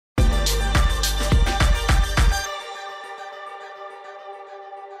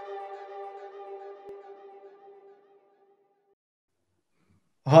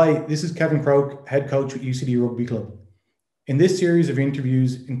Hi, this is Kevin Croke, head coach at UCD Rugby Club. In this series of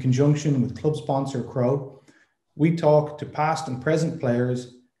interviews in conjunction with club sponsor Crow, we talk to past and present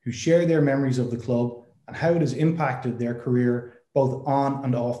players who share their memories of the club and how it has impacted their career both on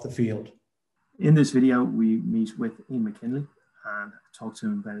and off the field. In this video, we meet with Ian McKinley and talk to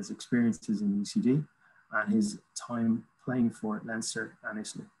him about his experiences in UCD and his time playing for Leinster and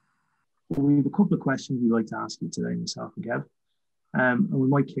Italy. We have a couple of questions we'd like to ask you today, myself and Kev. And we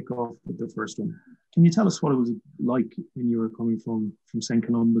might kick off with the first one. Can you tell us what it was like when you were coming from St.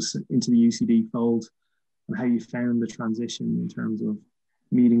 Columbus into the UCD fold and how you found the transition in terms of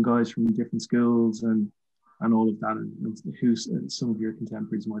meeting guys from different schools and all of that, and who some of your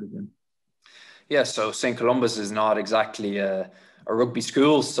contemporaries might have been? Yeah, so St. Columbus is not exactly a rugby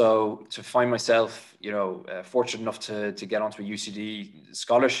school. So to find myself, fortunate enough to get onto a UCD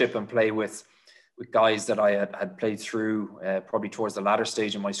scholarship and play with guys that I had played through probably towards the latter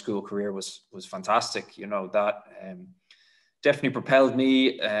stage of my school career was fantastic. That definitely propelled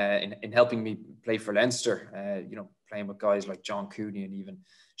me in helping me play for Leinster. Playing with guys like John Cooney and even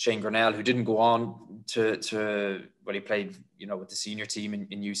Shane Grinnell, who didn't go on to he played with the senior team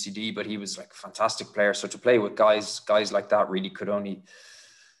in UCD, but he was like a fantastic player. So to play with guys like that really could only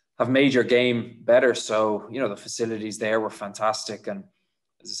have made your game better. So the facilities there were fantastic, and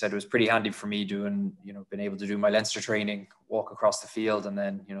as I said, it was pretty handy for me doing, being able to do my Leinster training, walk across the field, and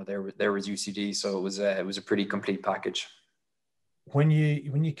then, there was UCD. So it was a pretty complete package. When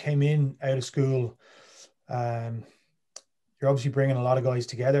you came in out of school, you're obviously bringing a lot of guys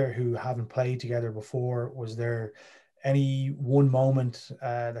together who haven't played together before. Was there any one moment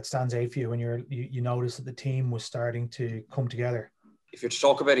that stands out for you when you noticed that the team was starting to come together? If you're to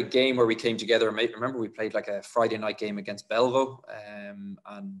talk about a game where we came together, remember we played like a Friday night game against Belleville,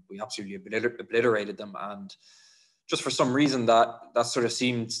 and we absolutely obliterated them. And just for some reason that sort of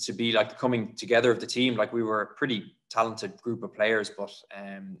seemed to be like the coming together of the team. Like we were a pretty talented group of players, but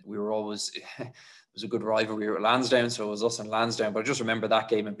we were always, it was a good rivalry at Lansdowne. So it was us and Lansdowne. But I just remember that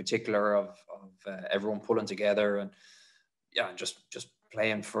game in particular of everyone pulling together and just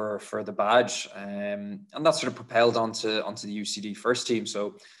playing for the badge, and that sort of propelled onto the UCD first team.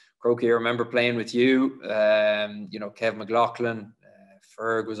 So Croaky, I remember playing with you, Kev McLaughlin,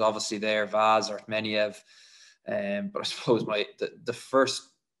 Ferg was obviously there, Vaz, Artmeniev, but I suppose the first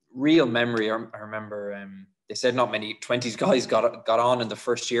real memory I remember, they said not many 20s guys got on in the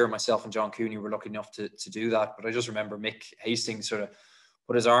first year. Myself and John Cooney were lucky enough to do that, but I just remember Mick Hastings sort of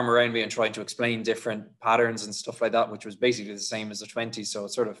put his arm around me and tried to explain different patterns and stuff like that, which was basically the same as the 20s. So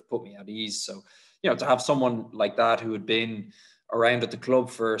it sort of put me at ease. So, to have someone like that who had been around at the club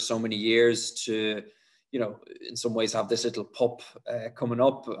for so many years to, in some ways have this little pup coming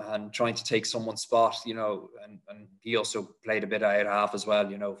up and trying to take someone's spot, and he also played a bit out half as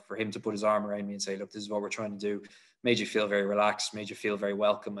well, for him to put his arm around me and say, look, this is what we're trying to do, made you feel very relaxed, made you feel very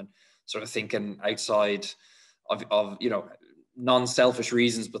welcome, and sort of thinking outside of non-selfish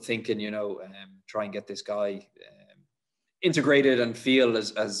reasons, but thinking, try and get this guy integrated and feel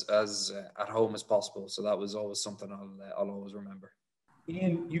as at home as possible. So that was always something I'll always remember.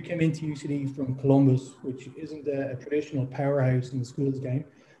 Ian, you came into UCD from Columbus, which isn't a traditional powerhouse in the schools game.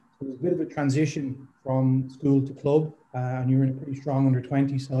 So there's a bit of a transition from school to club, and you're in a pretty strong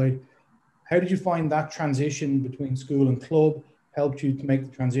under-20 side. How did you find that transition between school and club helped you to make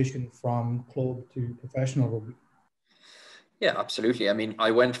the transition from club to professional rugby? Yeah, absolutely. I mean,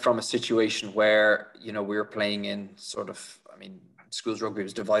 I went from a situation where, we were playing in schools rugby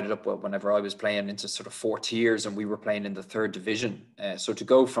was divided up whenever I was playing into sort of 4 tiers, and we were playing in the 3rd division. So to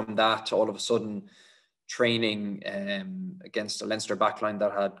go from that to all of a sudden training against a Leinster backline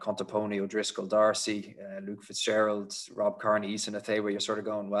that had Contaponi, O'Driscoll, Darcy, Luke Fitzgerald, Rob Carney, Ethan Athay, where you're sort of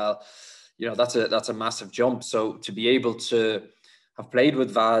going, well, that's a massive jump. So to be able to have played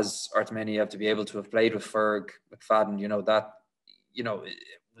with Vaz, Artmeniev, to be able to have played with Ferg, McFadden,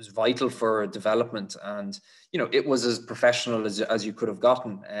 it was vital for development, and it was as professional as you could have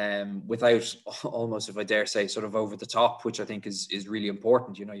gotten, without almost, if I dare say, sort of over the top, which I think is really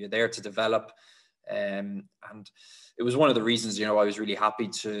important. You're there to develop, and it was one of the reasons I was really happy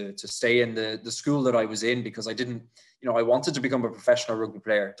to stay in the school that I was in, because I didn't, I wanted to become a professional rugby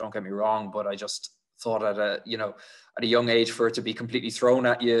player, don't get me wrong, but I just thought at a young age, for it to be completely thrown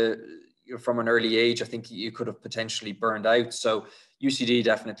at you from an early age, I think you could have potentially burned out. So UCD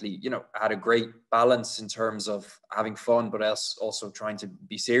definitely, had a great balance in terms of having fun, but also trying to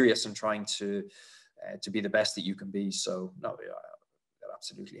be serious and trying to be the best that you can be. So no, that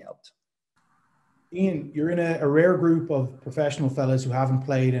absolutely helped. Ian, you're in a rare group of professional fellas who haven't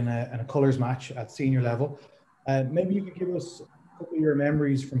played in a colours match at senior level. Maybe you could give us a What are your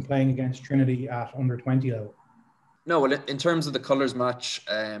memories from playing against Trinity at under 20 level? No, well, in terms of the colours match,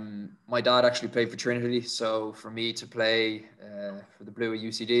 my dad actually played for Trinity. So for me to play for the Blue at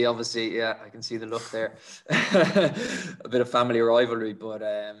UCD, obviously, yeah, I can see the look there. A bit of family rivalry, but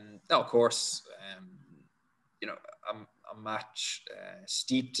no, of course, you know, a match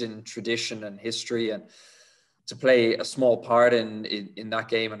steeped in tradition and history, and to play a small part in that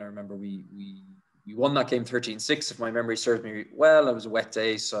game. And I remember we won that game 13-6, if my memory serves me well. It was a wet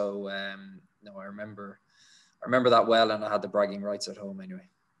day, so no, I remember that well, and I had the bragging rights at home anyway.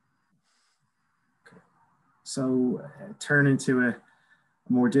 So turning to a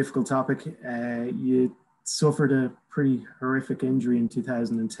more difficult topic, you suffered a pretty horrific injury in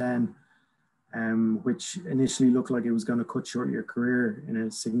 2010, which initially looked like it was going to cut short your career in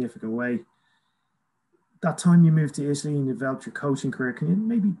a significant way. That time you moved to Italy and developed your coaching career. Can you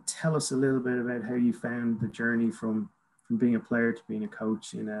maybe tell us a little bit about how you found the journey from being a player to being a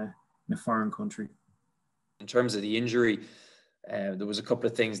coach in a foreign country? In terms of the injury, there was a couple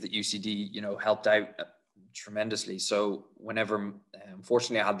of things that UCD, helped out tremendously. So whenever,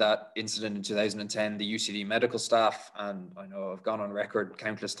 unfortunately, I had that incident in 2010, the UCD medical staff, and I know I've gone on record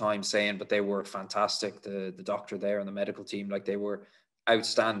countless times saying, but they were fantastic. The doctor there and the medical team, like, they were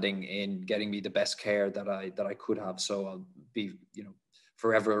outstanding in getting me the best care that I could have. So I'll be,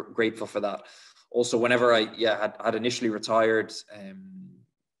 forever grateful for that. Also, whenever I had initially retired,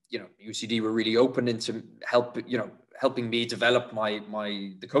 UCD were really open into helping me develop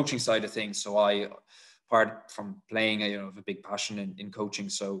the coaching side of things. So I, apart from playing, I have a big passion in coaching.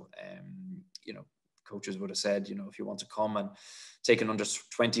 So, coaches would have said, if you want to come and take an under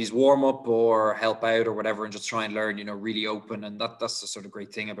 20s warm up or help out or whatever, and just try and learn, really open. And that's the sort of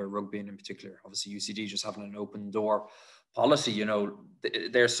great thing about rugby, and in particular, obviously UCD just having an open door policy.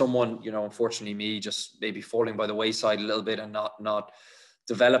 There's someone, unfortunately me, just maybe falling by the wayside a little bit and not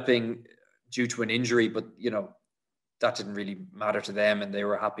developing due to an injury, but that didn't really matter to them, and they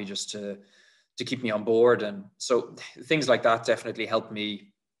were happy just to keep me on board. And so things like that definitely helped me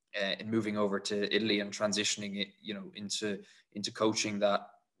in moving over to Italy and transitioning it, into coaching. That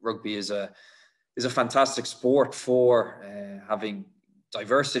rugby is a fantastic sport for having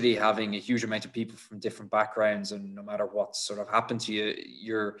diversity, having a huge amount of people from different backgrounds, and no matter what sort of happened to you,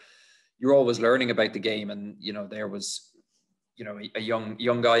 you're always learning about the game. And there was a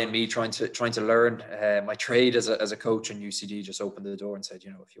young guy in me trying to learn my trade as a coach, and UCD just opened the door and said,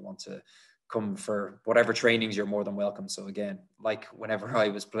 if you want to come for whatever trainings, you're more than welcome. So again, like whenever I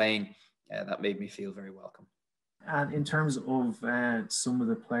was playing, that made me feel very welcome. And in terms of some of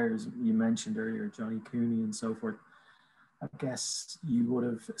the players you mentioned earlier, Johnny Cooney and so forth, I guess you would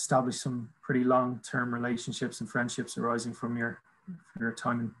have established some pretty long-term relationships and friendships arising from your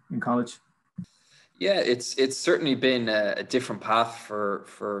time in college. Yeah, it's certainly been a different path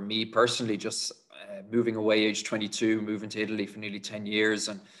for me personally, just moving away age 22, moving to Italy for nearly 10 years,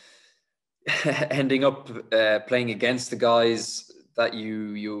 and ending up playing against the guys that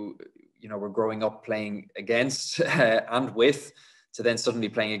you were growing up playing against and with, to then suddenly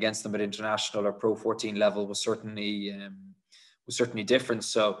playing against them at international or Pro 14 level was certainly different.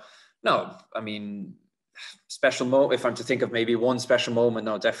 So no, I mean, special moment, if I'm to think of maybe one special moment,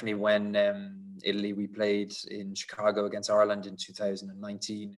 no, definitely when Italy, we played in Chicago against Ireland in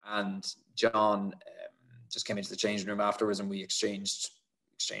 2019, and John just came into the changing room afterwards, and we exchanged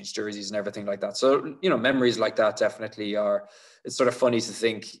jerseys and everything like that. So memories like that definitely are. It's sort of funny to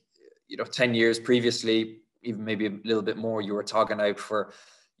think, 10 years previously, even maybe a little bit more, you were talking out for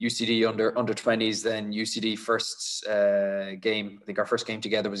UCD under 20s. Then UCD first game, I think our first game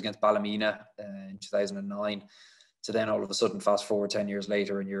together was against Ballymena in 2009. To then all of a sudden fast forward 10 years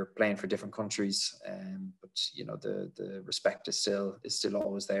later and you're playing for different countries. But the respect is still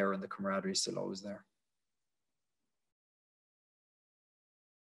always there, and the camaraderie is still always there.